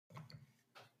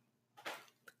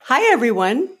Hi,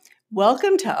 everyone.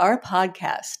 Welcome to our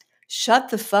podcast. Shut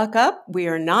the fuck up. We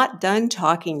are not done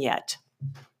talking yet.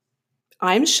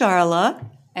 I'm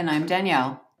Charla. And I'm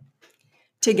Danielle.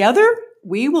 Together,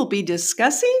 we will be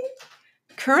discussing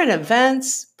current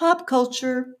events, pop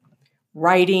culture,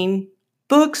 writing,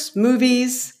 books,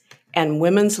 movies, and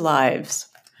women's lives.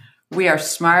 We are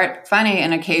smart, funny,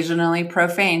 and occasionally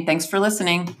profane. Thanks for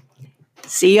listening.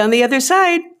 See you on the other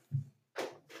side.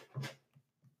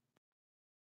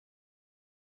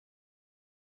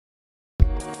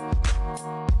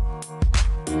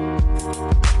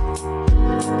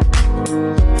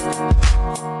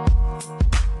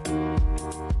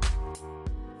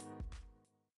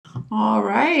 All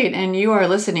right. And you are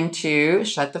listening to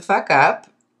Shut the Fuck Up.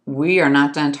 We are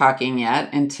not done talking yet.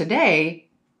 And today,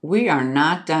 we are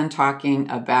not done talking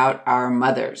about our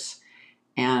mothers.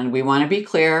 And we want to be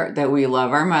clear that we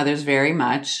love our mothers very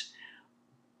much.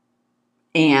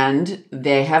 And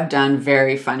they have done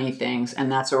very funny things.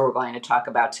 And that's what we're going to talk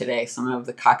about today. Some of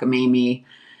the cockamamie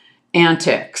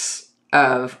antics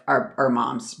of our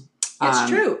moms. It's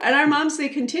true. And our moms, they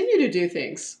continue to do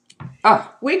things.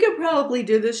 Oh, We could probably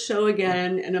do this show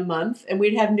again in a month and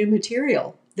we'd have new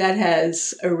material that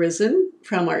has arisen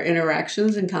from our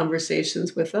interactions and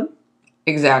conversations with them.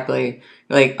 exactly.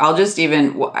 Like,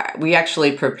 we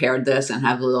actually prepared this and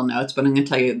have little notes, but I'm going to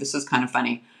tell you, this is kind of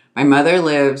funny. My mother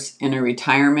lives in a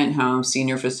retirement home,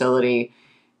 senior facility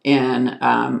in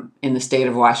the state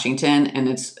of Washington, and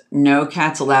it's no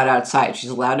cats allowed outside. She's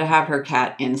allowed to have her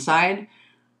cat inside,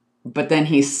 but then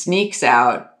he sneaks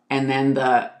out, and then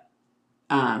the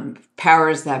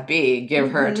powers that be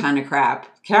give her a ton of crap.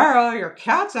 Carol, your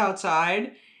cat's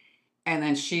outside. And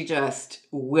then she just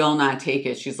will not take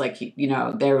it. She's like,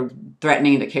 they're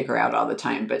threatening to kick her out all the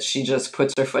time, but she just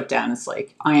puts her foot down. It's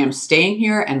like, I am staying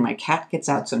here and my cat gets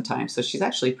out sometimes. So she's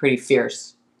actually pretty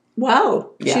fierce.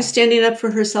 Wow. Yeah. She's standing up for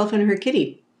herself and her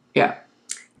kitty. Yeah.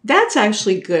 That's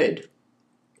actually good.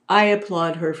 I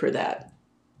applaud her for that.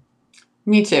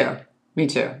 Me too.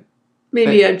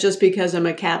 Maybe just because I'm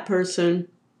a cat person.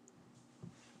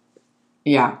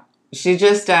 Yeah. She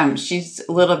just, she's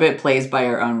a little bit plays by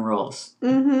her own rules.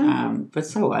 Mm-hmm. But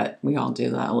so what? We all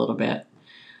do that a little bit.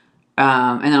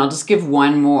 And then I'll just give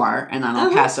one more and then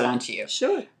I'll pass it on to you.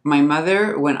 Sure. My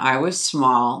mother, when I was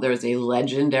small, there was a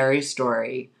legendary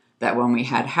story that when we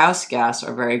had house guests,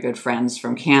 our very good friends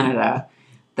from Canada,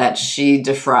 that she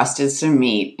defrosted some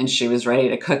meat and she was ready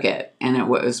to cook it. And it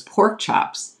was pork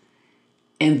chops.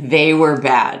 And they were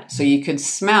bad. So you could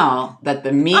smell that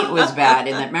the meat was bad.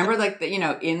 And that, remember,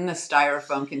 in the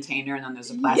styrofoam container, and then there's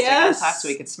a plastic on top so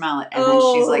we could smell it. And then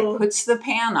she's like, puts the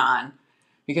pan on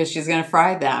because she's going to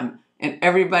fry them. And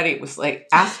everybody was like,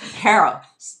 ask Carol,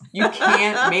 you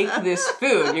can't make this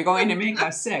food. You're going to make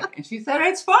us sick. And she said,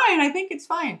 it's fine. I think it's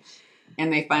fine.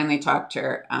 And they finally talked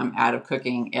her out of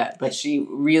cooking it. But she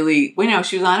really,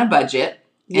 she was on a budget.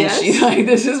 And she's like,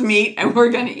 this is meat and we're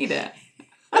going to eat it.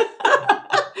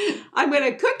 I'm going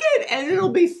to cook it and it'll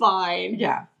be fine.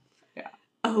 Yeah.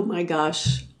 Oh my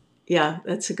gosh. Yeah,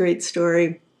 that's a great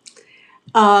story.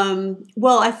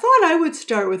 Well, I thought I would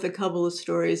start with a couple of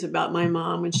stories about my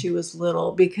mom when she was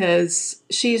little, because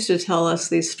she used to tell us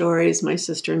these stories, my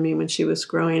sister and me, when she was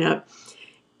growing up.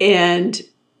 And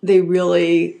they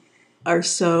really are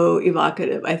so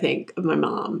evocative, I think, of my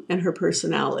mom and her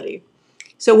personality.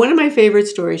 So one of my favorite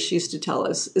stories she used to tell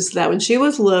us is that when she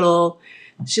was little,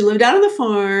 she lived out on the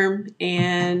farm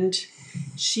and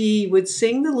she would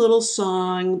sing the little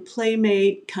song,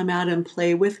 Playmate, come out and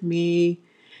play with me,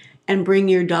 and bring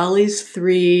your dollies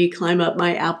 3, climb up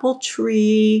my apple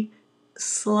tree,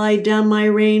 slide down my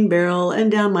rain barrel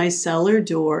and down my cellar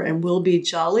door, and we'll be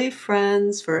jolly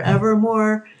friends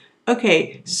forevermore.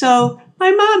 Okay, so my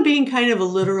mom, being kind of a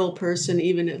literal person,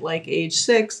 even at like age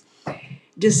 6,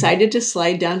 decided to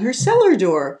slide down her cellar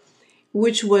door,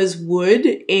 which was wood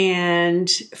and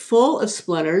full of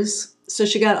splinters. So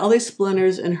she got all these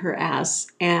splinters in her ass.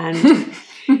 And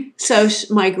so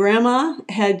my grandma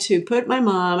had to put my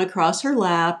mom across her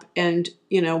lap and,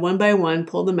 one by one,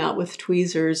 pull them out with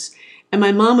tweezers. And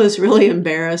my mom was really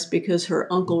embarrassed because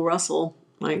her Uncle Russell,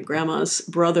 my grandma's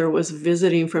brother, was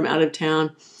visiting from out of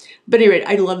town. But anyway,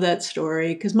 I love that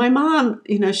story because my mom,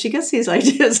 she gets these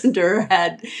ideas into her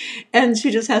head and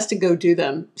she just has to go do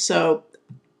them. So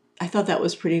I thought that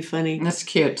was pretty funny. That's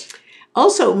cute.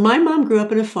 Also, my mom grew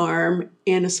up in a farm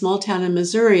in a small town in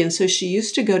Missouri, and so she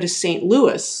used to go to St.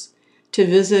 Louis to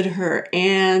visit her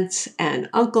aunt and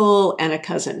uncle and a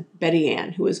cousin, Betty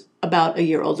Ann, who was about a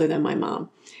year older than my mom.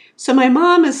 So my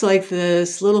mom is like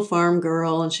this little farm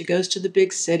girl, and she goes to the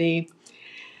big city.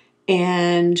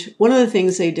 And one of the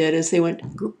things they did is they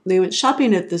went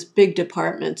shopping at this big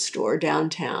department store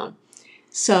downtown.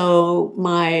 So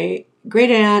my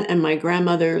great aunt and my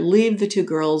grandmother leave the two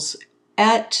girls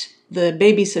at the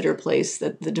babysitter place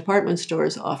that the department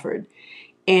stores offered.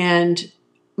 And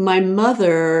my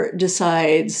mother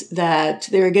decides that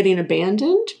they're getting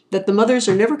abandoned, that the mothers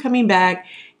are never coming back.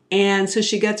 And so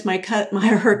she gets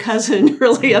her cousin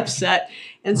really upset.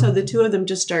 And so the two of them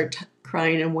just start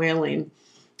crying and wailing.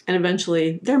 And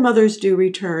eventually their mothers do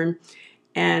return.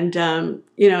 And, and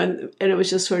it was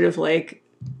just sort of like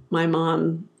my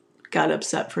mom got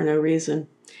upset for no reason.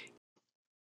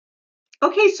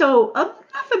 Okay, so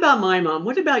enough about my mom.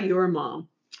 What about your mom?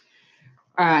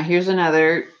 Here's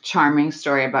another charming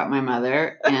story about my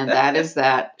mother, and that is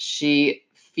that she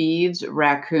feeds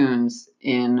raccoons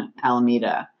in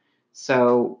Alameda.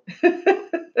 So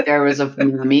there was a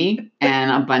mommy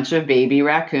and a bunch of baby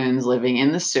raccoons living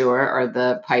in the sewer or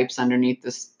the pipes underneath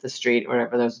the street,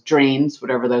 whatever those drains,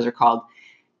 whatever those are called.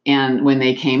 And when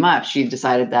they came up, she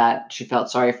decided that she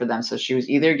felt sorry for them. So she was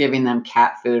either giving them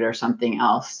cat food or something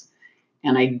else.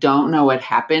 And I don't know what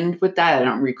happened with that. I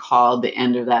don't recall the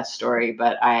end of that story,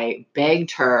 but I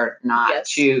begged her not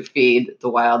to feed the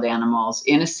wild animals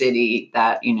in a city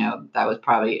that, that was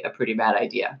probably a pretty bad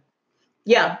idea.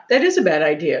 Yeah, that is a bad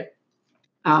idea.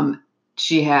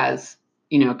 She has,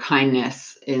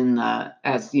 kindness in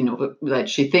that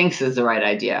she thinks is the right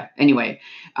idea. Anyway,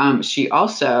 she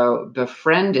also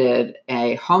befriended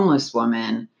a homeless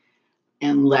woman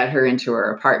and let her into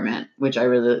her apartment, which I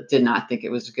really did not think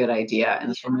it was a good idea. And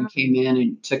this woman came in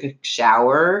and took a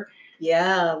shower.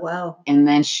 Yeah, wow. And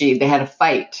then they had a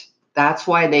fight. That's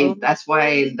why they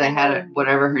had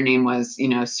whatever her name was,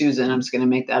 Susan. I'm just going to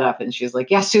make that up. And she's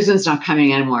like, yeah, Susan's not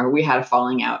coming anymore. We had a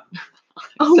falling out.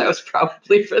 So that was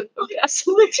probably for the best.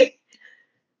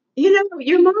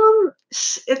 Your mom,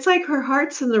 it's like her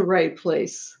heart's in the right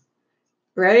place.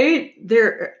 Right?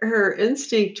 Her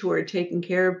instinct toward taking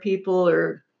care of people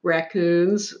or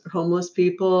raccoons, homeless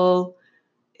people,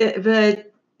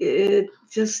 but it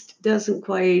just doesn't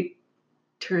quite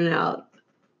turn out.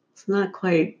 It's not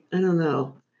quite, I don't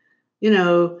know.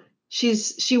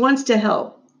 She wants to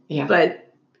help,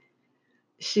 but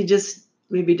she just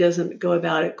maybe doesn't go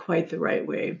about it quite the right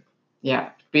way.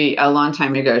 Yeah. A long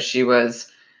time ago, she was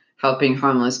helping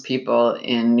homeless people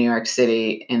in New York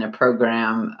City in a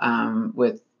program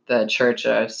with the Church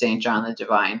of St. John the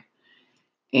Divine.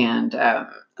 And so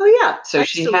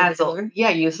she has you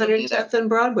 110th and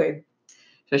Broadway.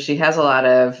 So she has a lot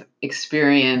of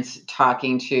experience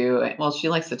talking to. Well, she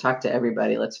likes to talk to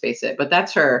everybody. Let's face it. But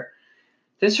that's her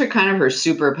kind of her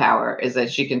superpower is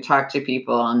that she can talk to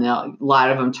people, and a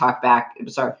lot of them talk back.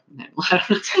 Sorry, a lot of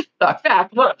them talk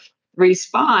back.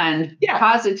 Respond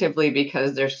positively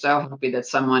because they're so happy that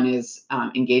someone is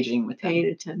engaging with them, paying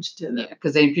attention to them.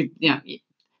 Because they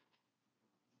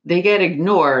get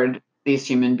ignored, these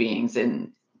human beings,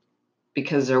 and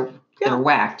because they're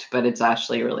whacked, but it's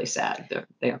actually really sad.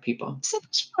 They are people. So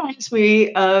this reminds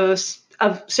me of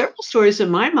several stories of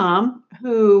my mom,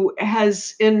 who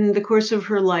has, in the course of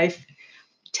her life,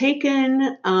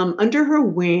 taken under her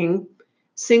wing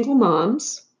single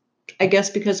moms. I guess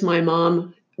because my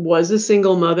mom was a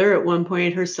single mother at one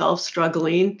point herself,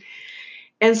 struggling.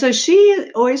 And so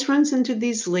she always runs into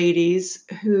these ladies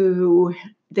who,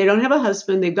 they don't have a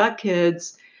husband, they've got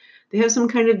kids, they have some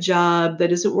kind of job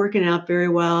that isn't working out very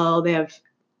well, they have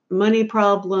money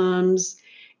problems,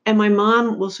 and my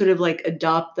mom will sort of like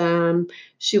adopt them.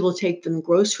 She will take them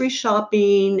grocery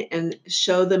shopping and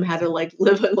show them how to like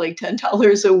live on like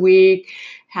 $10 a week,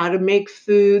 how to make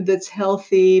food that's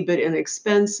healthy but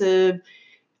inexpensive.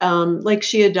 Like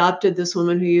she adopted this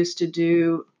woman who used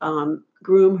to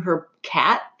groom her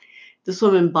cat. This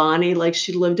woman, Bonnie, like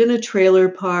she lived in a trailer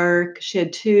park. She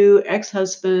had 2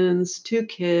 ex-husbands, 2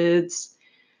 kids.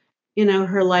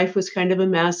 Her life was kind of a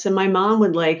mess. And my mom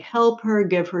would like help her,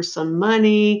 give her some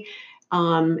money.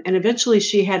 And eventually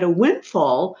she had a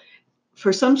windfall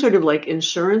for some sort of like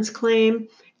insurance claim.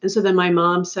 And so then my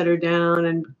mom sat her down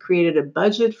and created a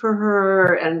budget for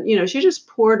her. And, she just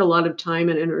poured a lot of time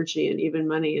and energy and even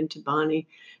money into Bonnie,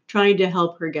 trying to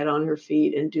help her get on her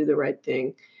feet and do the right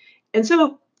thing. And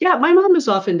so, yeah, my mom has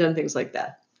often done things like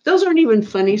that. Those aren't even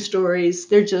funny stories.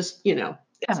 They're just,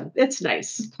 it's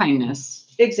nice. Kindness.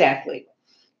 Exactly.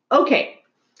 Okay.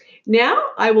 Now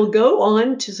I will go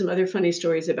on to some other funny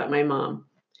stories about my mom.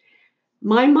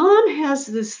 My mom has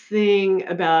this thing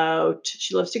about,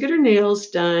 she loves to get her nails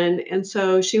done. And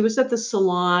so she was at the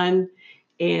salon,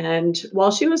 and while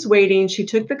she was waiting, she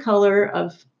took the color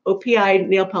of OPI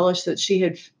nail polish that she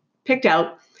had picked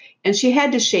out, and she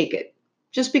had to shake it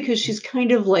just because she's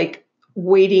kind of like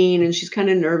waiting and she's kind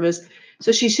of nervous.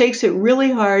 So she shakes it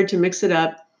really hard to mix it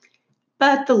up,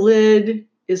 but the lid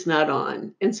is not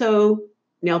on. And so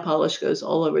nail polish goes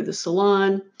all over the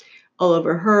salon, all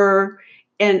over her.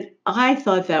 And I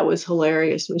thought that was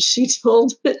hilarious when she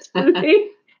told it to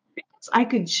me. I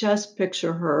could just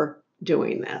picture her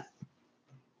doing that.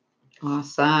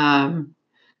 Awesome.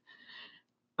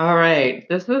 All right.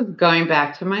 This is going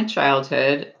back to my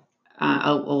childhood,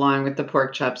 along with the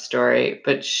pork chop story.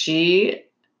 But she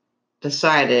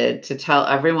decided to tell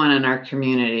everyone in our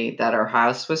community that our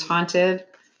house was haunted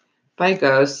by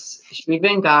ghosts. She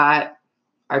even got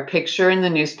our picture in the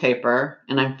newspaper,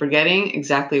 and I'm forgetting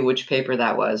exactly which paper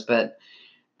that was, but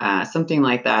something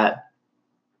like that.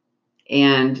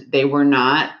 And they were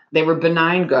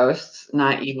benign ghosts,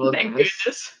 not evil Thank ghosts.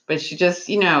 goodness. But she just,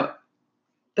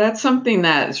 that's something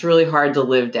that is really hard to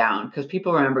live down because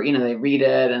people remember, they read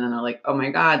it and then they're like, oh my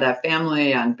God, that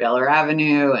family on Baylor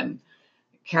Avenue and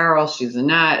Carol, she's a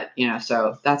nut,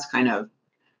 so that's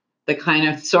the kind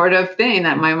of sort of thing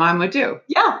that my mom would do.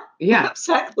 Yeah,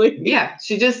 exactly. Yeah.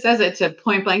 She just says it to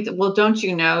point blank. Well, don't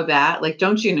you know that? Like,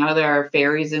 don't you know there are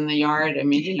fairies in the yard? I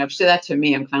mean, if she said that to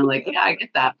me, I'm kind of like, yeah, I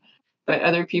get that. But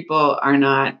other people are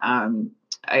not dying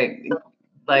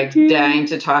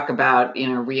to talk about,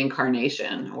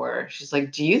 reincarnation. Or she's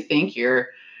like, do you think your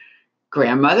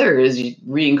grandmother is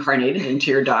reincarnated into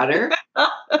your daughter?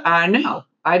 No,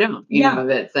 I don't.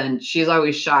 And she's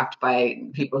always shocked by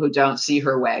people who don't see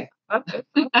her way.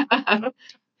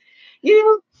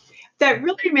 That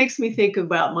really makes me think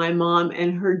about my mom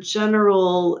and her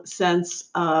general sense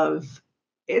of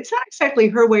it's not exactly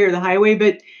her way or the highway,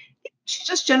 but she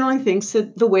just generally thinks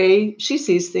that the way she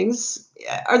sees things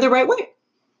are the right way.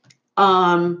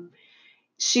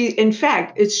 In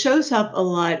fact, it shows up a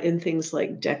lot in things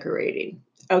like decorating.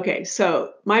 Okay,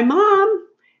 so my mom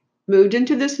moved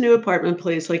into this new apartment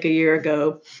place like a year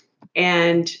ago,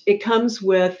 and it comes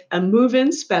with a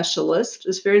move-in specialist,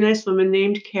 this very nice woman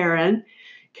named Karen.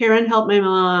 Karen helped my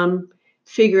mom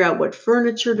figure out what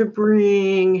furniture to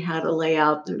bring, how to lay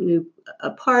out the new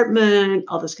apartment,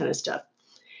 all this kind of stuff.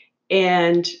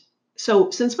 And so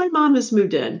since my mom has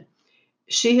moved in,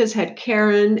 she has had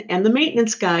Karen and the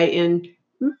maintenance guy in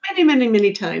many, many,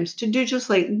 many times to do just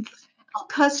like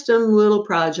custom little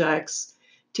projects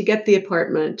to get the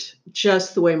apartment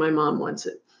just the way my mom wants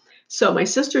it. So my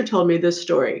sister told me this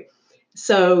story.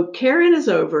 So Karen is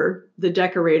over, the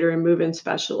decorator and move-in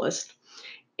specialist,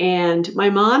 and my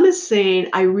mom is saying,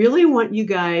 I really want you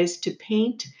guys to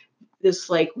paint this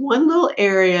like one little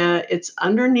area. It's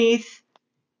underneath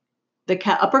the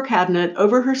upper cabinet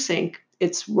over her sink.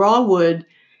 It's raw wood,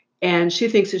 and she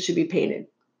thinks it should be painted.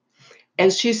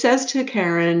 And she says to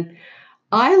Karen,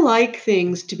 I like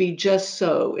things to be just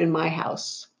so in my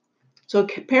house. So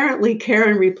apparently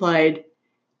Karen replied,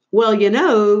 well,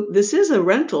 this is a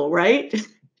rental, right?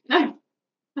 My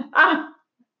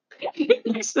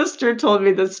sister told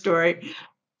me this story.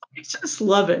 I just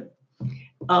love it.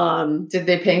 Did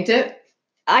they paint it?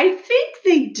 I think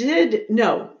they did.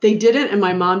 No, they didn't. And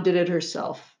my mom did it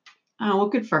herself. Oh, well,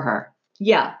 good for her.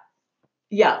 Yeah.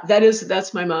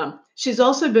 That's my mom. She's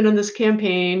also been on this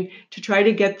campaign to try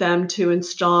to get them to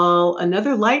install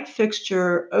another light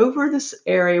fixture over this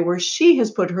area where she has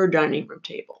put her dining room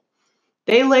table.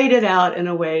 They laid it out in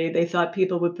a way they thought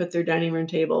people would put their dining room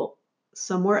table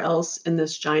somewhere else in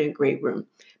this giant great room.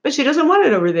 But she doesn't want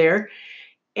it over there.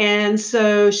 And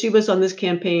so she was on this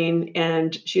campaign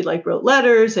and she wrote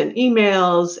letters and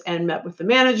emails and met with the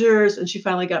managers, and she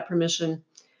finally got permission.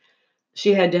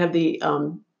 She had to have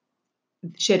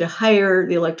she had to hire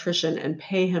the electrician and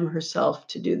pay him herself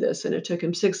to do this. And it took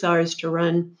him 6 hours to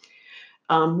run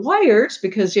wires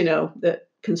because, the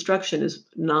construction is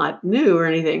not new or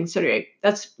anything. So anyway,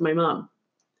 that's my mom.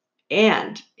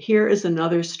 And here is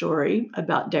another story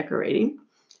about decorating.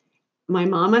 My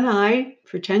mom and I,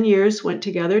 for 10 years, went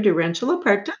together to Rancho La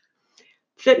Puerta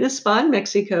fitness spa in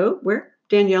Mexico, where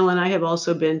Danielle and I have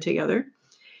also been together.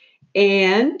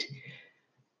 And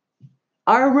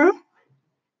our room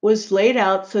was laid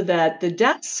out so that the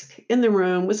desk in the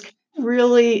room was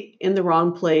really in the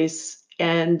wrong place,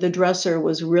 and the dresser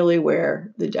was really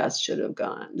where the desk should have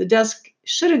gone. The desk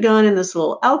should have gone in this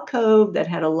little alcove that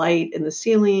had a light in the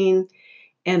ceiling,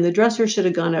 and the dresser should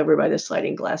have gone over by the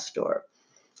sliding glass door.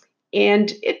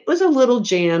 And it was a little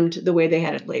jammed the way they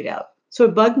had it laid out. So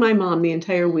it bugged my mom the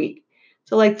entire week.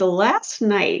 So the last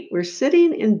night, we're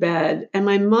sitting in bed and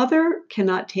my mother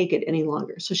cannot take it any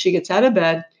longer. So she gets out of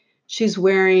bed. She's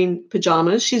wearing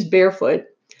pajamas. She's barefoot.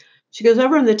 She goes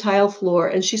over on the tile floor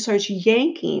and she starts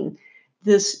yanking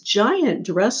this giant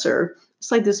dresser.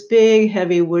 It's like this big,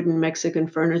 heavy wooden Mexican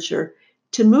furniture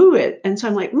to move it. And so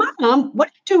I'm like, Mom, what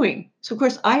are you doing? So, of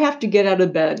course, I have to get out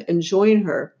of bed and join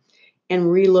her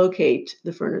and relocate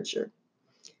the furniture.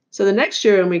 So the next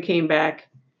year when we came back,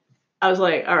 I was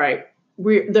like, all right,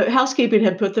 the housekeeping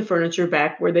had put the furniture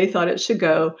back where they thought it should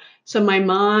go. So my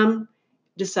mom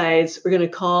decides we're going to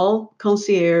call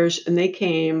concierge, and they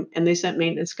came and they sent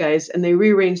maintenance guys and they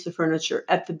rearranged the furniture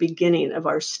at the beginning of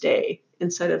our stay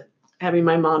instead of having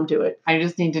my mom do it. I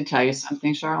just need to tell you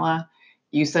something, Charla.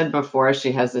 You said before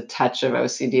she has a touch of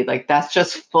OCD. Like that's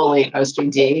just fully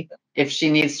OCD. If she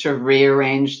needs to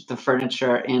rearrange the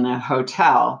furniture in a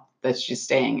hotel that she's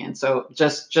staying in. So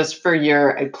just for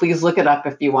your, please look it up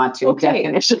if you want to. Okay.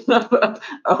 Definition of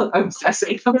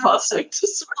obsessive compulsive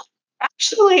disorder.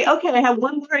 Actually, okay, I have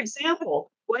one more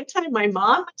example. One time, my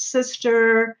mom, my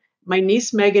sister, my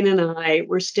niece Megan, and I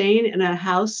were staying in a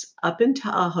house up in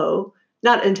Tahoe,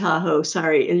 not in Tahoe,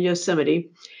 sorry, in Yosemite.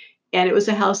 And it was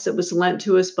a house that was lent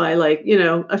to us by, like,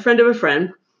 a friend of a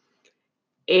friend.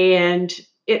 And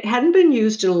it hadn't been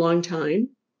used in a long time.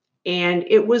 And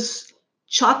it was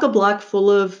chock a block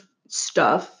full of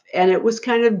stuff. And it was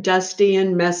kind of dusty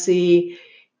and messy.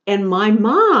 And my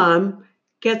mom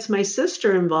gets my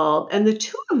sister involved, and the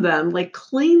two of them like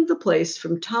cleaned the place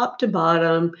from top to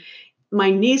bottom.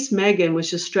 My niece Megan was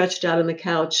just stretched out on the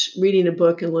couch reading a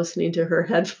book and listening to her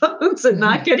headphones and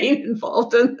not getting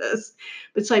involved in this.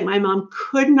 But it's like my mom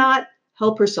could not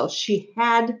help herself. She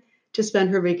had to spend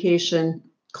her vacation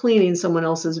cleaning someone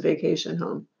else's vacation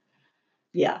home.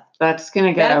 Yeah. That's going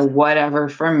to get a whatever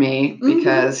from me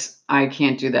because I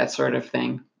can't do that sort of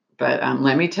thing. But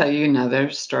let me tell you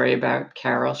another story about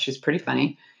Carol. She's pretty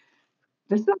funny.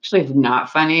 This actually is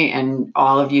not funny, and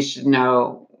all of you should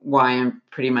know why I'm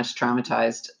pretty much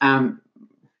traumatized.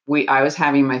 I was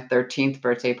having my 13th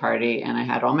birthday party, and I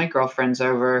had all my girlfriends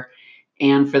over.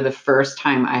 And for the first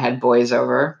time, I had boys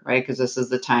over, right? Because this is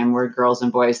the time where girls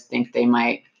and boys think they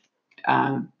might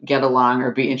get along or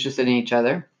be interested in each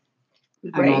other.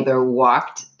 Right. My mother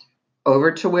walked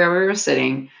over to where we were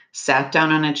sitting, sat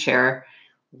down on a chair,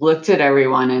 looked at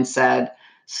everyone and said,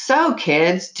 "So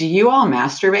kids, do you all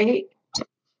masturbate?"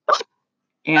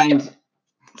 And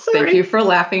thank you for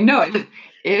laughing. No, it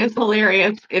is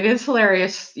hilarious. It is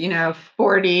hilarious.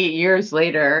 40 years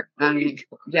later. It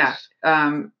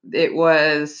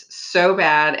was so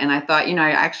bad. And I thought,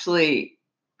 I actually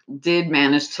did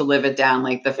manage to live it down.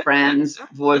 Like the friends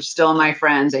were still my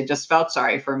friends. They just felt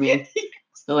sorry for me.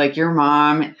 So like, your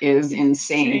mom is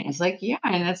insane. It's like, yeah,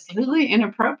 and it's really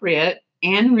inappropriate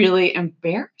and really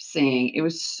embarrassing. It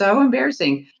was so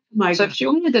embarrassing. So if she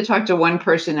wanted to talk to one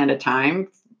person at a time,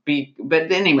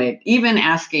 but anyway, even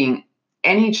asking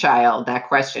any child that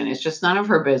question is just none of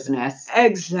her business.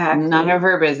 Exactly. None of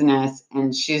her business.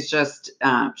 And she's just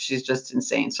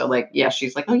insane. So like, yeah,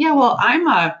 she's like, oh yeah, well,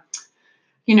 I'm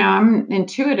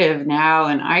intuitive now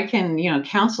and I can,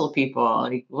 counsel people.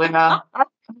 Like, well,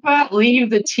 but leave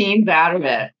the teens out of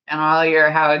it and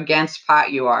all how against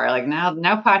pot you are. Like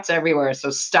now pot's everywhere. So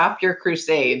stop your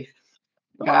crusade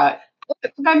about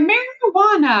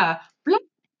marijuana. Blah,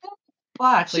 blah,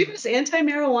 blah. She was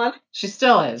anti-marijuana. She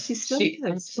still is. She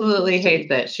absolutely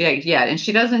hates it. And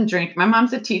she doesn't drink. My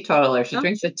mom's a teetotaler. She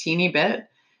drinks a teeny bit.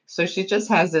 So she just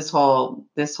has this whole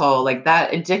like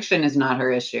that addiction is not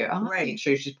her issue. Right.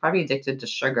 Sure, she's probably addicted to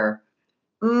sugar.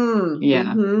 Yeah.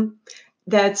 Mm-hmm.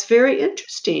 That's very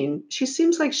interesting. She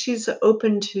seems like she's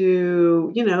open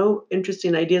to,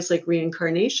 interesting ideas like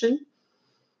reincarnation.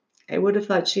 I would have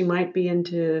thought she might be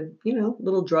into,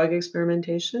 little drug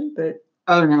experimentation, but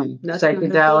oh no,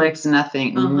 psychedelics,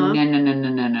 nothing. Uh-huh.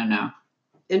 No.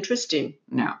 Interesting.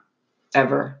 No,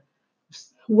 ever.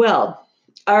 Well,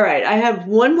 all right. I have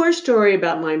one more story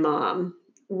about my mom,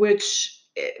 which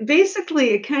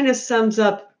basically it kind of sums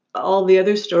up all the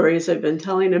other stories I've been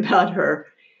telling about her.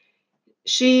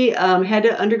 She had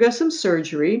to undergo some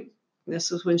surgery.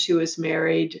 This was when she was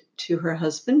married to her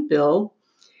husband, Bill.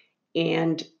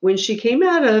 And when she came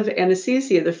out of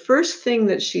anesthesia, the first thing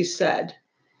that she said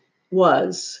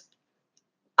was,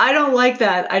 "I don't like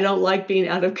that. I don't like being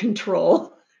out of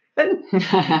control." And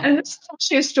this is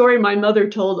actually a story my mother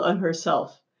told on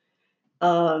herself.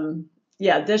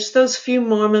 There's those few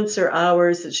moments or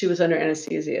hours that she was under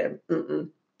anesthesia.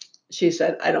 She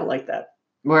said, "I don't like that."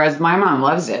 Whereas my mom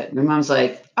loves it. My mom's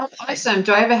like, "Oh, awesome.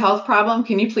 Do I have a health problem?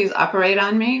 Can you please operate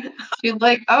on me?" She's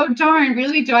like, "Oh, darn,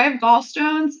 really? Do I have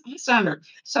gallstones? Awesome.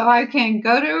 So I can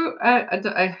go to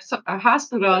a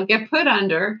hospital and get put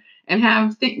under and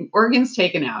have organs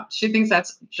taken out." She thinks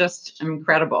that's just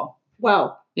incredible.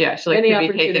 Wow. Yeah, she likes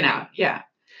to be taken out. Yeah.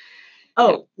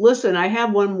 Oh, listen, I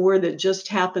have one more that just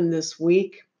happened this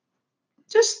week,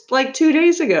 just like 2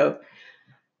 days ago.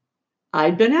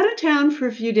 I'd been out of town for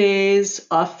a few days,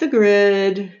 off the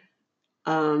grid,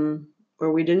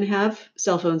 where we didn't have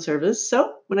cell phone service.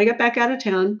 So when I got back out of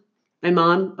town, my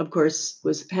mom, of course,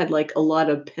 had like a lot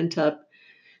of pent up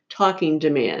talking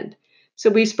demand. So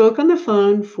we spoke on the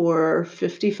phone for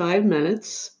 55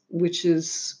 minutes, which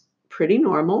is pretty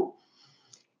normal.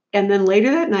 And then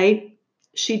later that night,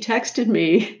 she texted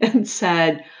me and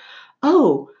said,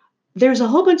 "Oh, there's a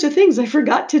whole bunch of things I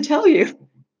forgot to tell you."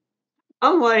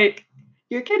 I'm like,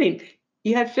 "You're kidding.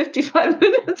 You had 55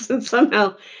 minutes and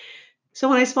somehow." So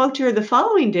when I spoke to her the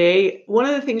following day, one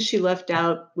of the things she left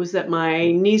out was that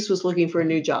my niece was looking for a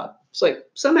new job. It's like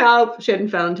somehow she hadn't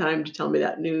found time to tell me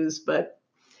that news, but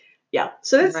yeah.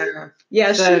 So that's Where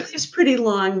yeah, she the leaves pretty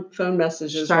long phone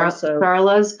messages also.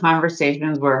 Charla's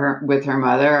conversations with her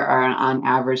mother are on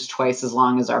average twice as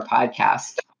long as our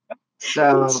podcast.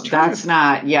 So It's true. that's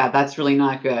not, yeah, that's really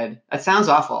not good. That sounds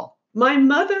awful. My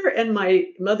mother and my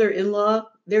mother-in-law,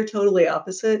 they're totally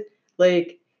opposite.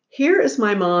 Like, here is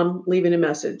my mom leaving a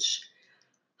message.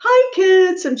 "Hi,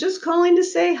 kids. I'm just calling to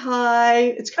say hi.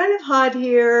 It's kind of hot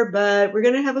here, but we're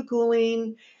going to have a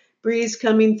cooling breeze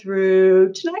coming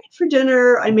through. Tonight for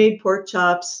dinner, I made pork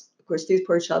chops. Of course, these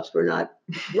pork chops were not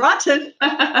rotten.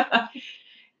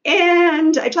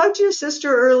 And I talked to your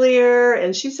sister earlier,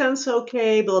 and she sounds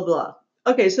okay, blah, blah."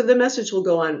 Okay, so the message will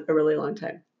go on a really long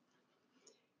time.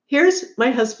 Here's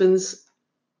my husband's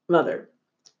mother.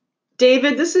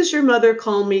 "David, this is your mother.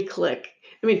 Call me, click."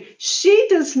 I mean, she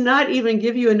does not even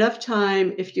give you enough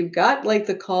time. If you've got like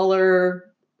the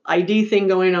caller ID thing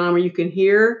going on where you can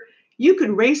hear, you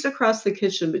could race across the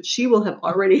kitchen, but she will have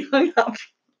already hung up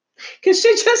because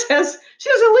she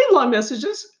doesn't leave long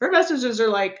messages. Her messages are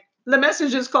like, "The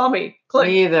messages call me, click."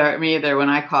 Me either. Me either. When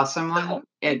I call someone,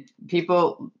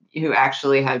 people who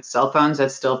actually had cell phones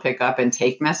that still pick up and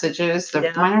take messages,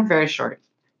 Yeah. mine are very short.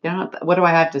 What do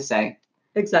I have to say?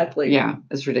 Exactly. Yeah,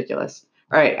 it's ridiculous.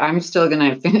 All right, I'm still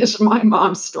gonna finish my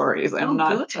mom's stories. I'm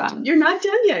not good. done. You're not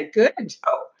done yet. Good.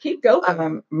 Oh. Keep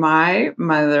going. My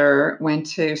mother went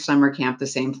to summer camp, the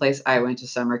same place I went to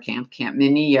summer camp, Camp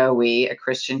Minneyowe, a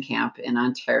Christian camp in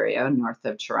Ontario, north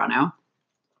of Toronto.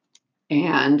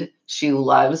 And she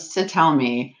loves to tell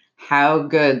me how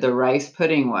good the rice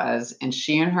pudding was. And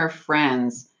she and her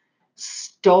friends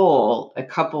stole a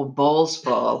couple bowls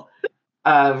full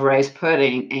of rice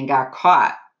pudding and got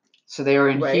caught. So they were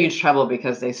in Right. huge trouble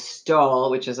because they stole,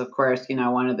 which is, of course,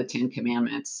 one of the 10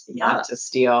 Commandments, not to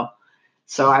steal.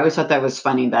 So I always thought that was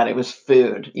funny that it was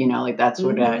food, like that's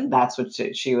what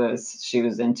she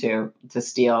was into, to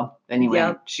steal. Anyway,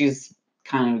 Yep. she's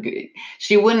kind of good.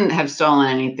 She wouldn't have stolen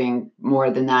anything more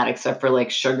than that, except for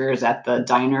like sugars at the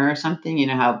diner or something. You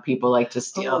know how people like to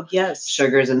steal Yes.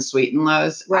 sugars and sweeten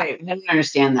those. Right. I didn't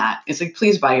understand that. It's like,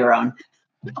 please buy your own.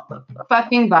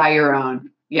 Fucking buy your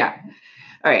own. Yeah.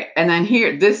 All right, and then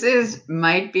this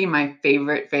might be my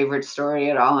favorite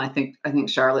story at all. I think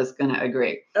Charlotte's going to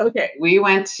agree. Okay. We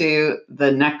went to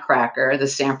the Nutcracker, the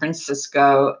San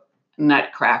Francisco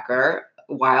Nutcracker,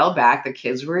 a while back. The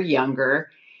kids were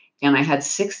younger, and I had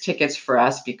 6 tickets for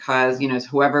us because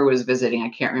whoever was visiting, I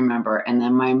can't remember. And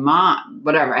then my mom,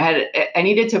 whatever, I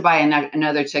needed to buy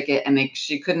another ticket, and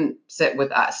she couldn't sit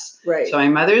with us. Right. So my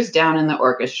mother's down in the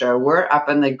orchestra. We're up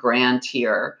in the grand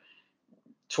tier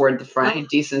toward the front,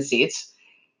 decent seats,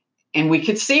 and we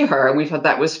could see her, and we thought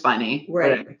that was funny. Right.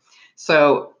 Whatever.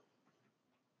 So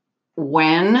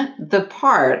when the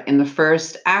part in the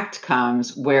first act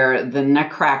comes where the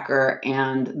Nutcracker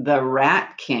and the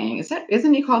Rat King,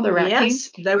 isn't he called the Rat King? Yes,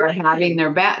 They're having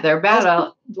their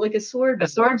battle, like a sword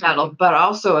battle, but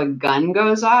also a gun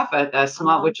goes off, a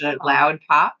small, which is a loud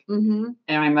pop. Mm-hmm.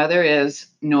 And my mother is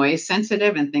noise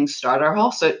sensitive, and things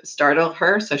startle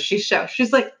her, so she shouts.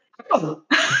 She's like, "Oh!"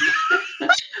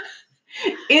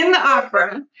 In the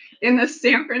opera, in the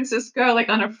San Francisco, like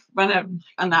on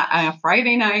a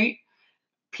Friday night,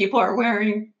 people are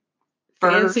wearing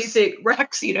fancy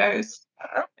tuxedos.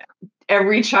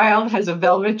 Every child has a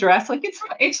velvet dress. Like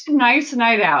it's a nice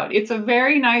night out. It's a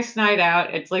very nice night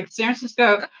out. It's like San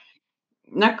Francisco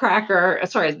Nutcracker.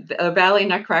 Sorry, the ballet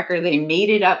Nutcracker. They made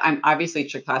it up. Obviously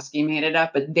Tchaikovsky made it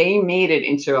up, but they made it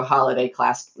into a holiday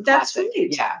classic. That's right.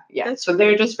 Yeah. That's so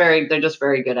they're just very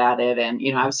good at it, and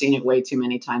I've seen it way too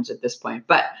many times at this point.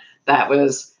 But that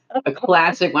was a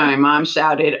classic when my mom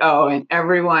shouted, "Oh!" and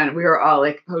everyone, we were all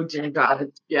like, "Oh dear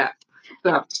God!" Yeah.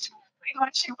 So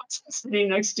she wasn't sitting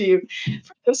next to you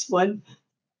for this one.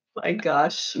 My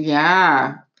gosh.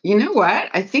 Yeah. You know what?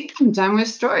 I think I'm done with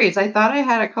stories. I thought I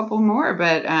had a couple more,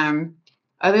 but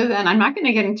other than, I'm not going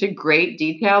to get into great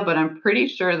detail, but I'm pretty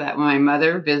sure that when my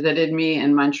mother visited me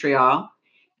in Montreal,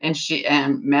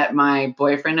 and met my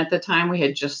boyfriend at the time. We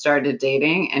had just started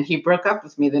dating, and he broke up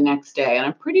with me the next day. And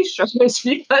I'm pretty sure it was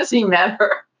because he met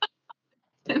her,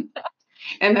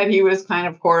 and that he was kind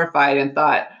of horrified and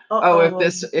thought, "Oh,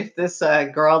 if this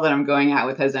girl that I'm going out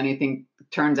with has anything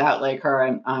turns out like her,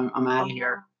 I'm out of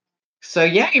here." So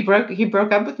yeah, he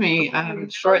broke up with me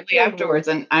shortly afterwards,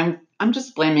 and I'm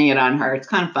just blaming it on her. It's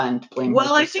kind of fun to blame her. Well,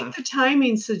 for I think stuff. the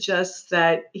timing suggests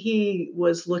that he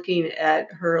was looking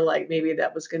at her like maybe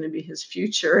that was going to be his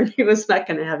future, and he was not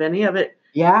going to have any of it.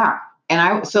 Yeah, and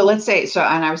I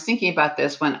was thinking about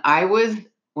this when I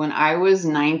was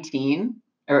 19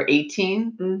 or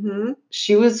 18. Mm-hmm.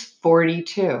 She was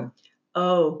 42.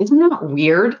 Oh, Isn't that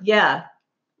weird? yeah.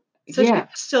 So she Yeah, was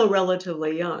still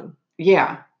relatively young.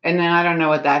 yeah. And then I don't know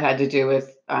what that had to do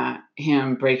with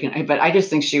him breaking, but I just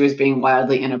think she was being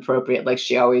wildly inappropriate, like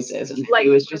she always is, and Like he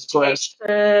was just gross.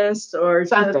 or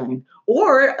Something.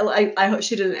 or I hope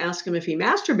she didn't ask him if he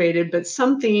masturbated, but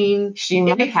something She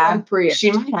might have. inappropriate.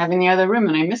 She might have in the other room,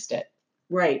 and I missed it.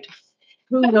 Right.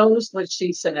 Who knows what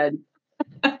she said?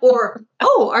 Or,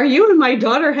 oh, are you and my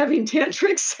daughter having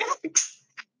tantric sex?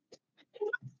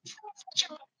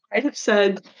 I'd have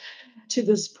said to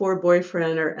this poor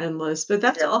boyfriend or endless, but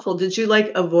that's awful. Did you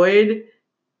like avoid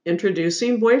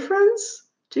introducing boyfriends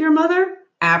to your mother?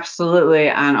 Absolutely,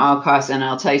 on all costs. And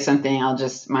I'll tell you something. I'll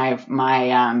just my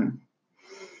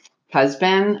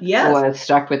husband was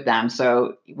stuck with them.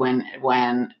 So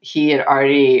when he had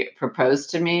already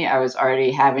proposed to me, I was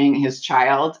already having his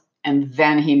child, and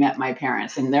then he met my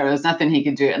parents, and there was nothing he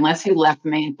could do unless he left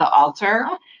me at the altar.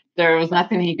 There was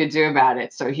nothing he could do about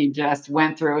it. So he just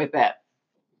went through with it.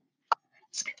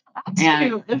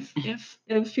 And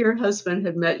if your husband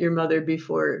had met your mother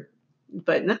before,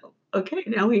 but no, okay,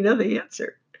 now we know the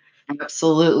answer.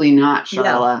 Absolutely not,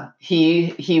 Charla.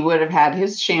 Yeah. He would have had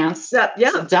his chance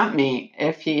to dump me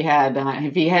if he had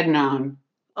known.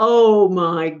 Oh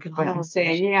my God! But I'm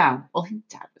saying, yeah. Well, his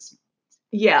dad was.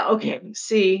 Yeah. Okay. Yeah.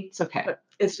 See, it's okay.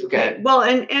 It's okay. Good. Well,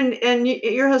 and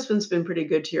your husband's been pretty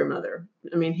good to your mother.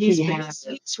 I mean, he's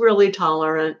really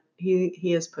tolerant.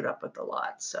 He has put up with a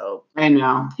lot. So I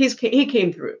know he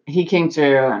came through. He came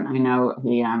through, and I know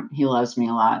he loves me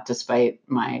a lot despite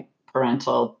my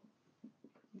parental.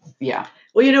 Yeah.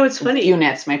 Well, you know, it's funny.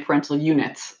 My parental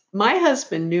units. My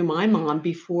husband knew my mom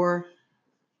before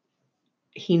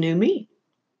he knew me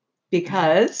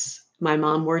because my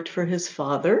mom worked for his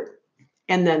father.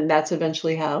 And then that's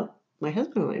eventually how my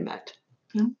husband and I met.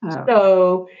 Oh.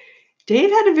 So Dave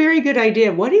had a very good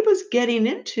idea of what he was getting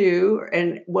into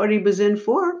and what he was in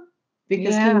for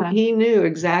because he knew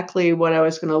exactly what I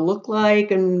was going to look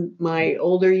like in my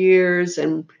older years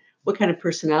and what kind of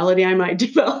personality I might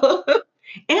develop.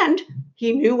 And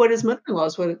he knew what his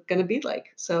mother-in-laws were going to be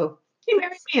like. So he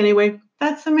married me anyway.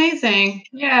 That's amazing.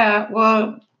 Yeah.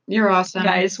 Well, you're awesome.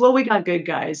 Guys. Well, we got good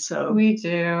guys. So we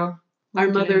do. Our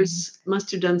mothers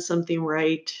must have done something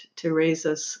right to raise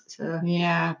us to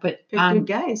but good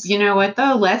guys. You know what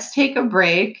though? Let's take a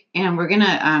break and we're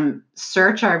gonna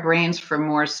search our brains for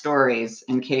more stories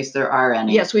in case there are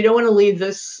any. Yes, we don't want to leave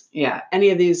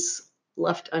any of these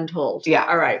left untold. Yeah.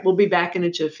 All right, we'll be back in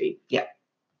a jiffy. Yeah.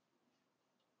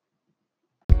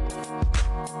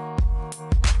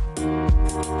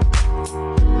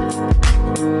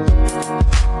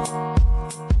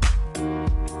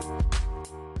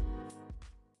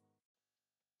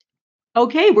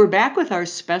 Okay, we're back with our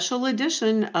special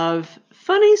edition of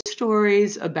funny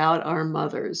stories about our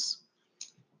mothers.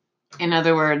 In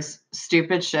other words,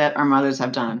 stupid shit our mothers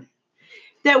have done.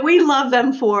 That we love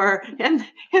them for, and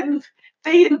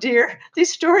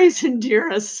these stories endear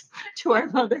us to our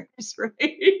mothers, right?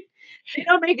 They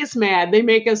don't make us mad, they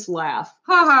make us laugh.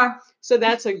 So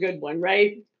that's a good one,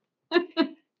 right?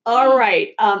 All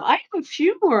right, I have a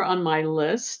few more on my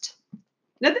list.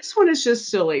 Now this one is just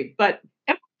silly, but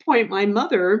at one point my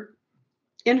mother,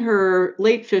 in her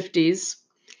late 50s,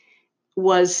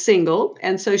 was single,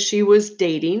 and so she was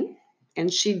dating,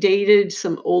 and she dated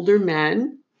some older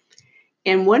men.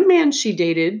 And one man she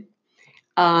dated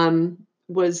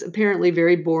was apparently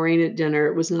very boring at dinner.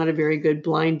 It was not a very good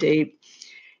blind date.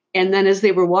 And then as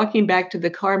they were walking back to the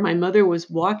car, my mother was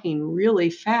walking really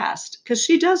fast because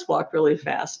she does walk really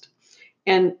fast.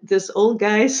 And this old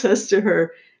guy says to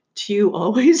her, "Do you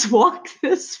always walk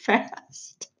this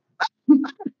fast?"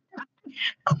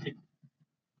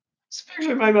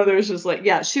 Especially my mother was just like,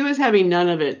 yeah, she was having none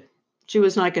of it. She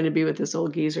was not going to be with this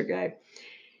old geezer guy.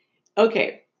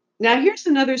 Okay. Now, here's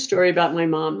another story about my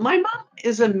mom. My mom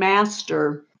is a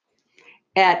master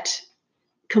at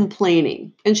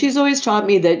complaining. And she's always taught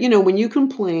me that, when you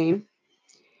complain,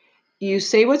 you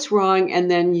say what's wrong, and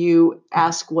then you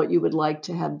ask what you would like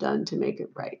to have done to make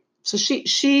it right. So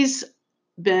she's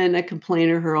been a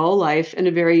complainer her whole life in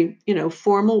a very,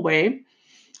 formal way. In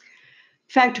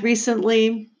fact,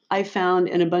 recently I found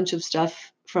in a bunch of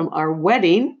stuff from our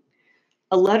wedding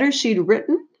a letter she'd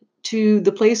written to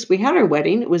the place we had our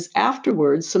wedding. It was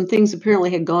afterwards. Some things apparently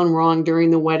had gone wrong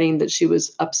during the wedding that she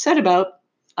was upset about.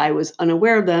 I was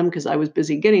unaware of them because I was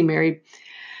busy getting married.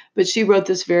 But she wrote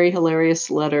this very hilarious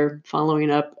letter following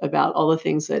up about all the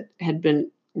things that had been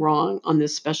wrong on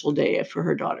this special day for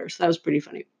her daughter. So that was pretty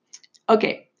funny.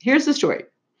 Okay, here's the story.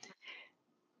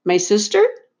 My sister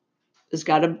has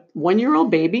got a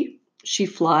 1-year-old baby. She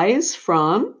flies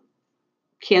from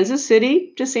Kansas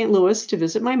City to St. Louis to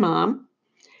visit my mom.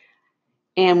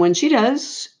 And when she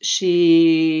does,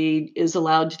 she is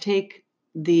allowed to take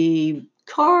the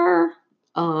car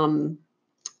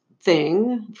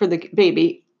thing for the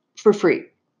baby for free,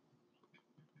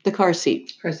 the car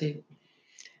seat. Proceed.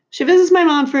 She visits my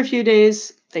mom for a few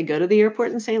days. They go to the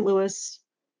airport in St. Louis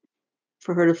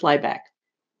for her to fly back.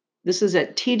 This is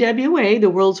at TWA,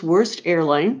 the world's worst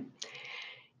airline.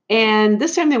 And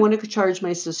this time they wanted to charge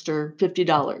my sister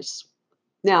 $50.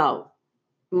 Now,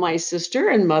 my sister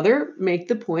and mother make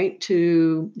the point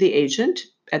to the agent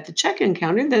at the check-in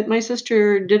counter that my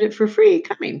sister did it for free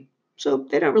coming. So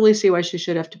they don't really see why she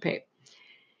should have to pay.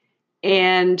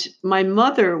 And my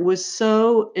mother was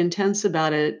so intense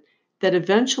about it that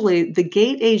eventually the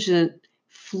gate agent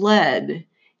fled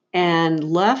and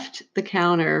left the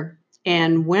counter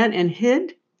and went and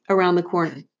hid around the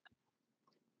corner.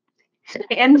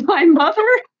 And my mother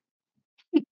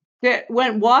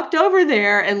walked over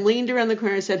there and leaned around the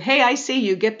corner and said, "Hey, I see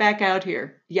you. Get back out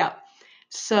here." Yeah.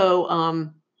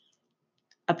 So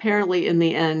apparently in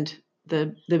the end,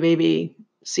 the baby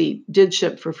seat did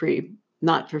ship for free,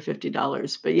 not for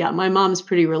 $50. But yeah, my mom's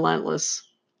pretty relentless.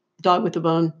 Dog with a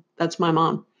bone. That's my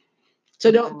mom.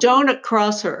 So don't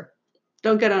cross her.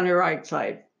 Don't get on her right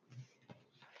side.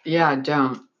 Yeah,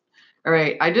 don't. All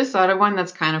right. I just thought of one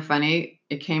that's kind of funny.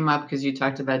 It came up because you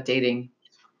talked about dating.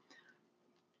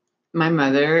 My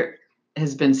mother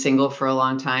has been single for a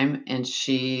long time, and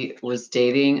she was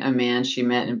dating a man she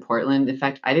met in Portland. In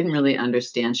fact, I didn't really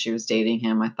understand she was dating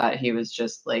him. I thought he was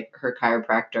just like her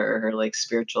chiropractor or her like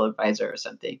spiritual advisor or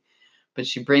something. But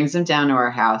she brings him down to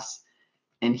our house,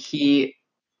 and he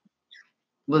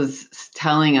was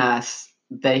telling us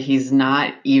that he's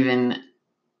not even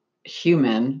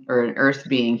human or an earth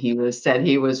being. Said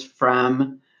he was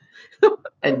from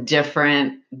a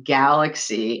different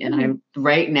galaxy, and I'm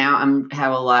right now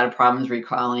have a lot of problems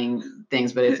recalling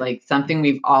things, but it's like something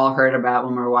we've all heard about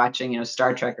when we're watching,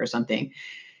 Star Trek or something.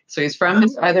 So he's from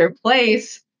this other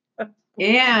place,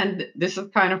 and this is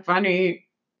kind of funny.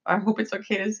 I hope it's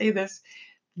okay to say this.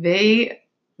 They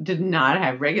did not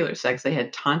have regular sex; they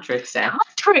had tantric sex.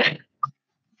 Tantric.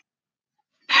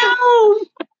 Oh.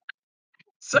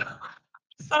 So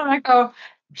I go,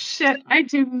 shit, I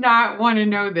do not want to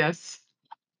know this.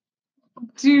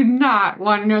 Do not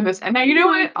want to know this. And now, you know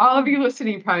what? All of you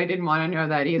listening probably didn't want to know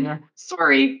that either.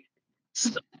 Sorry. She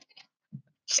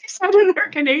said in her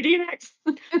Canadian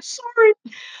accent. Sorry.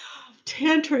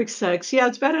 Tantric sex. Yeah,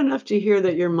 it's bad enough to hear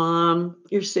that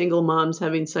your single mom's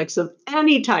having sex of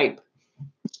any type.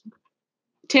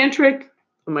 Tantric.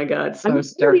 Oh my God. I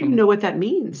don't even know what that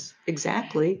means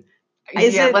exactly.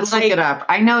 Let's look it up.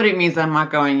 I know what it means. I'm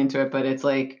not going into it, but it's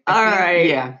like, all right.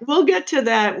 Yeah. We'll get to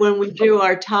that when we do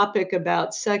our topic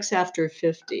about sex after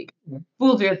 50.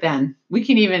 We'll do it then. We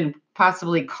can even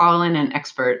possibly call in an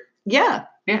expert. Yeah.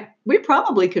 Yeah. We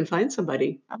probably can find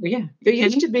somebody. Oh, yeah. There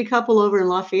used to be a couple over in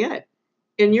Lafayette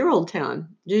in your old town.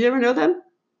 Did you ever know them?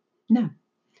 No.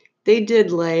 They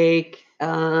did like,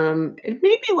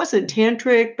 maybe it wasn't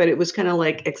tantric, but it was kind of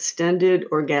like extended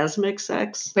orgasmic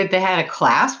sex. But they had a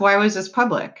class? Why was this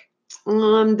public?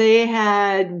 They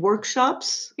had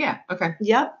workshops. Yeah. Okay.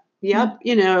 Yep.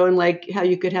 Mm-hmm. And like how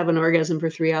you could have an orgasm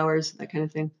for 3 hours, that kind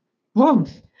of thing. Whoa.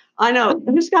 I know.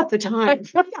 Who's got the time?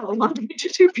 I've got to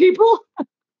 2 people.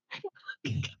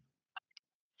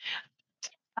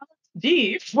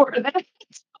 D for that.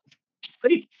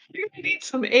 You're gonna need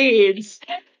some aids.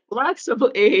 Lots of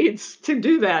aids to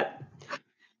do that.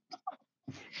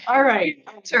 All right.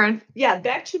 Turn. Yeah,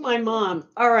 back to my mom.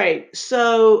 All right.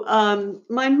 So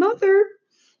my mother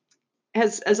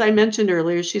as I mentioned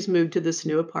earlier, she's moved to this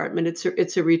new apartment.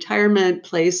 It's a retirement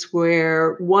place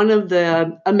where one of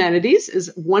the amenities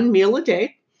is 1 meal a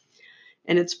day,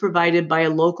 and it's provided by a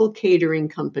local catering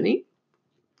company.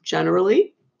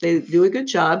 Generally, they do a good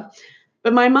job.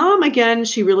 But my mom, again,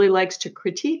 she really likes to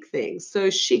critique things. So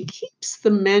she keeps the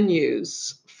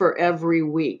menus for every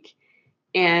week.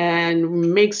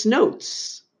 and makes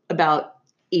notes about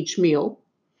each meal.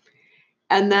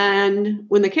 And then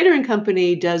when the catering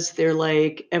company does their,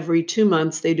 like, every 2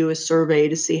 months, they do a survey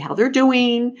to see how they're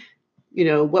doing.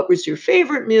 What was your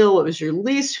favorite meal? What was your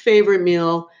least favorite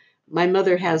meal? My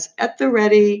mother has at the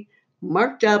ready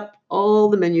marked up all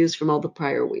the menus from all the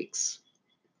prior weeks.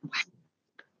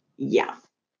 Yeah.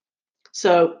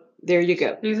 So there you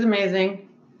go. She's amazing.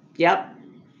 Yep.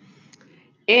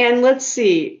 And let's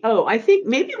see. Oh, I think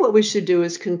maybe what we should do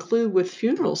is conclude with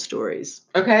funeral stories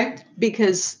Okay.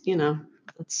 because,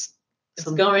 it's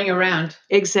It's going around.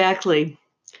 Exactly.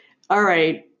 All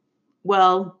right.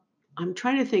 Well, I'm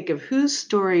trying to think of whose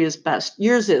story is best.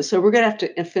 Yours is. So we're going to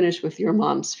have to finish with your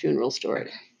mom's funeral story.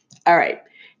 Okay. All right.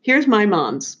 Here's my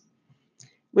mom's.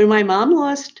 When my mom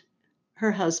lost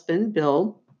her husband,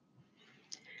 Bill,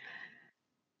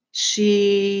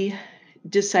 she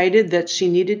decided that she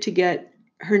needed to get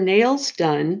her nails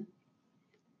done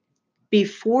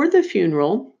before the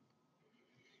funeral.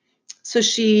 So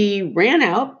she ran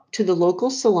out to the local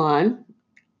salon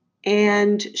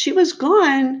and she was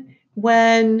gone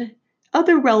when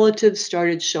other relatives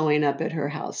started showing up at her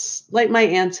house, like my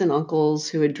aunts and uncles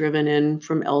who had driven in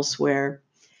from elsewhere.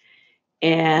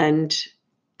 And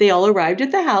they all arrived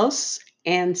at the house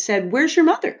and said, "Where's your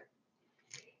mother?"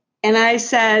 And I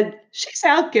said, "She's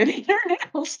out getting her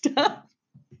nails done."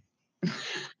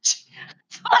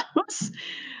 That was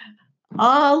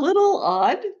a little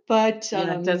odd, but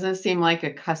Yeah, it doesn't seem like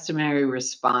a customary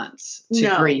response to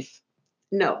no, grief.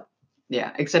 no.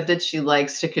 Yeah, except that she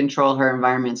likes to control her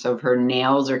environment. So if her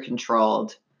nails are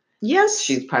controlled, Yes,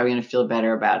 she's probably going to feel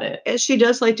better about it. she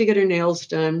does like to get her nails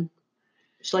done.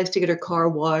 She likes to get her car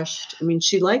washed. I mean,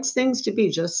 she likes things to be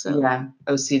just so. Yeah,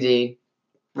 OCD.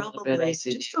 Probably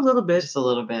OCD. just a little bit. Just a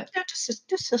little bit. Yeah, just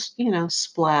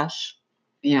splash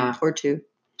Yeah. or two.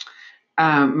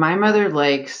 My mother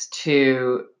likes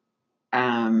to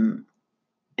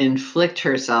inflict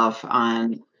herself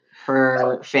on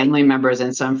her family members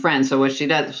and some friends. So what she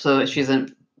does, so she's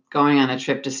going on a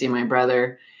trip to see my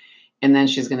brother, and then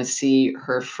she's going to see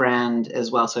her friend as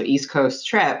well. So East Coast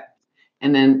trip.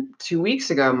 And then 2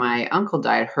 weeks ago, my uncle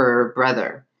died, her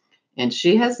brother, and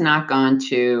she has not gone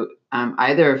to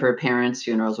either of her parents'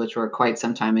 funerals, which were quite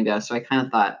some time ago. So I kind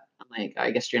of thought, like, I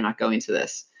guess you're not going to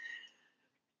this.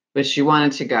 But she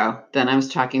wanted to go. Then I was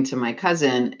talking to my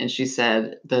cousin, and she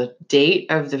said, "The date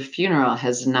of the funeral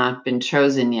has not been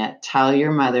chosen yet. Tell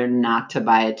your mother not to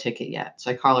buy a ticket yet."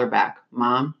 So I call her back,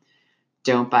 "Mom,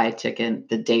 don't buy a ticket.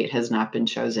 The date has not been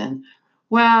chosen."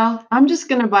 "Well, I'm just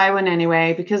going to buy one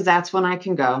anyway because that's when I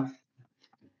can go."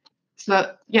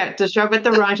 So, yeah, to show up at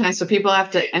the wrong time. So people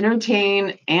have to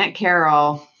entertain Aunt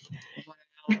Carol.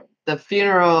 The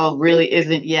funeral really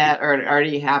isn't yet, or it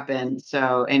already happened.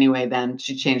 So anyway, then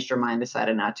she changed her mind,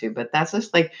 decided not to. But that's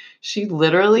just like she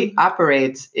literally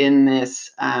operates in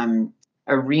this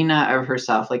arena of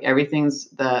herself. Like everything's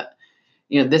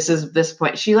this is this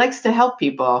point. She likes to help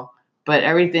people, but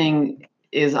everything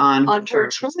is on her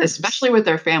terms, especially with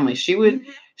their family. She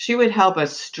would help a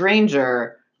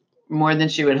stranger more than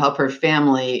she would help her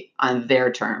family on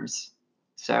their terms.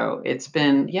 So it's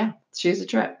been, yeah, she's a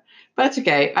trip. But it's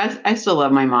okay. I still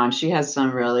love my mom. She has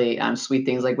some really sweet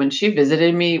things. Like when she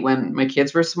visited me when my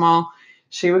kids were small,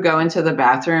 she would go into the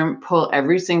bathroom, pull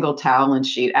every single towel and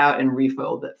sheet out and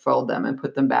fold them and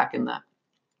put them back in the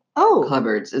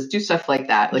cupboards. Is do stuff like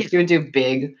that. Like she would do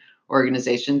big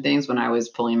organization things when I was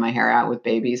pulling my hair out with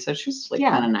babies. So she was like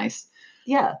kind of nice.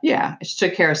 Yeah. Yeah. She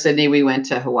took care of Sydney. We went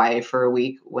to Hawaii for a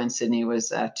week when Sydney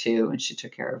was 2, and she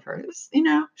took care of her. It was,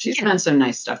 she's done some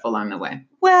nice stuff along the way.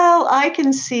 Well, I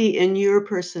can see in your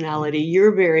personality,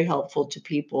 you're very helpful to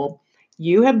people.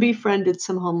 You have befriended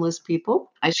some homeless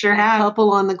people. I sure have. A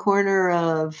couple on the corner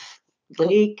of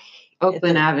Lake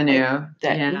Oakland Avenue.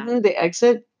 The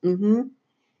exit. Mm-hmm.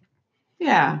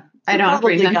 Yeah. I don't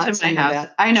bring them to my house.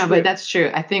 I know, but that's true.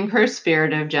 I think her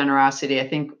spirit of generosity, I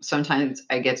think sometimes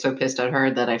I get so pissed at her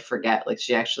that I forget, like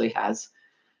she actually has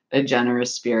a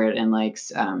generous spirit and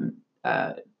likes,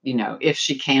 if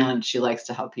she can, she likes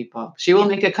to help people. She will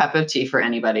make a cup of tea for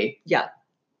anybody. Yeah.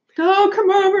 Oh,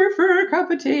 come over for a cup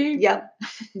of tea. Yeah.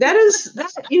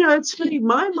 It's funny.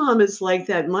 My mom is like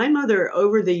that. My mother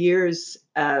over the years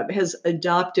has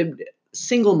adopted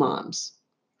single moms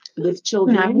with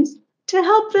children to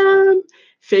help them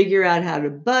figure out how to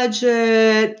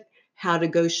budget, how to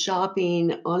go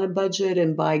shopping on a budget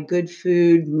and buy good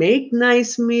food, make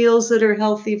nice meals that are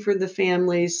healthy for the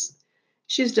families.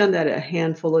 She's done that a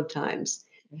handful of times.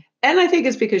 And I think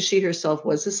it's because she herself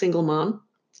was a single mom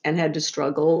and had to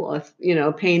struggle with,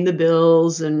 paying the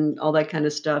bills and all that kind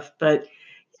of stuff. But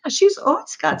she's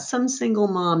always got some single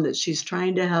mom that she's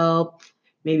trying to help.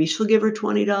 Maybe she'll give her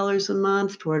 $20 a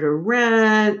month toward her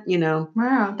rent,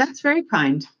 Wow, that's very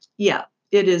kind. Yeah,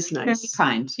 it is Very nice.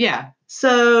 kind. Yeah.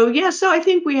 So I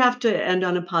think we have to end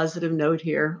on a positive note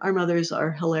here. Our mothers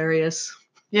are hilarious.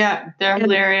 Yeah, they're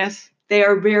hilarious. They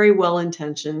are very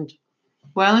well-intentioned.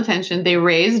 Well-intentioned. They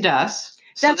raised us.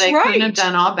 So That's they right. couldn't have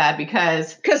done all bad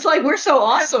because like we're so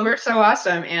awesome. we're so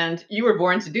awesome, and you were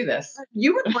born to do this.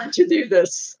 You were born to do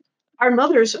this. Our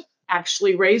mothers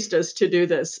actually raised us to do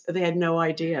this. They had no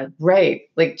idea. Right.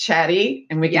 Like chatty,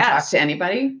 and we can talk Yes. to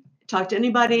anybody. Talk to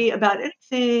anybody about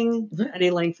anything, any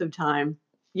length of time.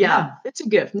 Yeah. It's a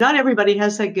gift. Not everybody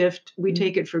has that gift. We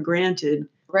take it for granted,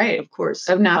 Right. of course.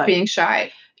 Of not being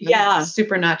shy. Yeah.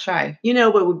 Super not shy.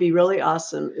 What would be really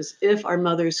awesome is if our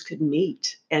mothers could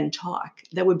meet and talk.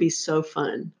 That would be so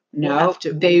fun. No,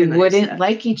 they wouldn't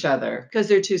like each other. Because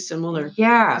they're too similar.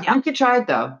 Yeah. I could try it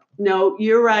though. No,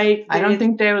 you're right. I don't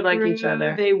think they would like each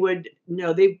other. They would,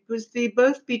 no, they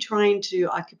both be trying to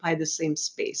occupy the same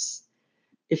space,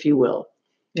 if you will.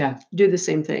 Yeah. Do the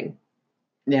same thing.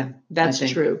 Yeah. That's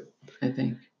true. I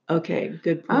think. Okay,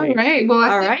 good point. All right. Well,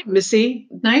 all right, Missy.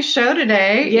 Nice show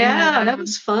today. Yeah, that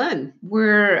was fun.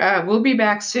 We'll be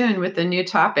back soon with a new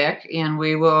topic, and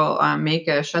we will make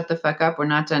a Shut the Fuck Up, We're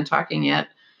Not Done Talking Yet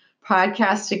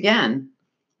podcast again.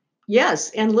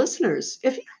 Yes, and listeners,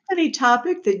 if you have any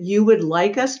topic that you would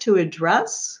like us to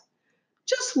address,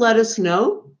 just let us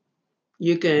know.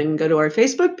 You can go to our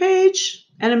Facebook page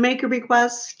and make a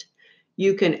request.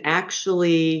 You can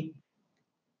actually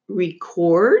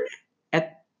record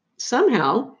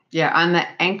somehow. Yeah, on the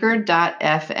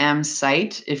anchor.fm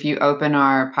site, if you open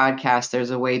our podcast,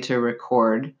 there's a way to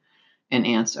record an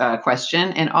answer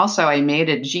question. And also I made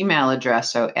a Gmail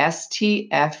address, so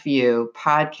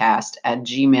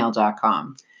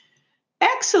stfupodcast@gmail.com.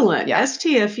 Excellent. Yeah.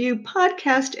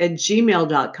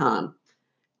 stfupodcast@gmail.com.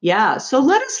 Yeah. So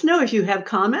let us know if you have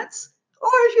comments or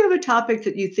if you have a topic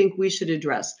that you think we should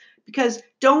address. Because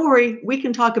don't worry, we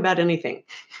can talk about anything.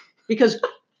 Because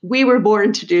we were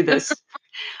born to do this.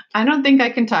 I don't think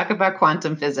I can talk about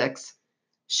quantum physics.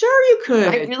 Sure you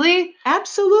could. Really?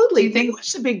 Absolutely. You think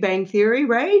it's the Big Bang Theory,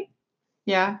 right?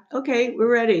 Yeah. Okay,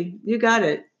 we're ready. You got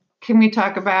it. Can we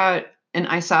talk about an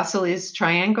isosceles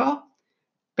triangle?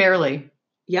 Barely.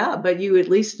 Yeah, but you at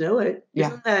least know it. Yeah.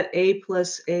 Isn't that A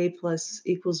plus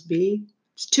equals B?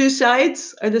 Two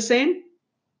sides are the same?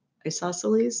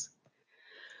 Isosceles?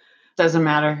 Doesn't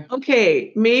matter.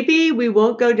 Okay, maybe we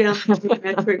won't go down the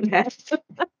geometric path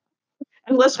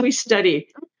unless we study.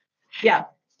 Yeah.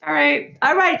 All right.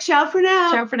 All right. Ciao for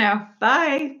now. Ciao for now.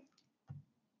 Bye.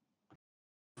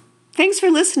 Thanks for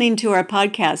listening to our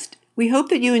podcast. We hope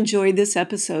that you enjoyed this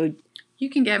episode. You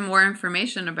can get more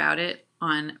information about it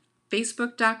on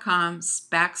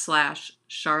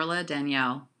facebook.com/Charla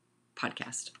Danielle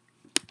podcast.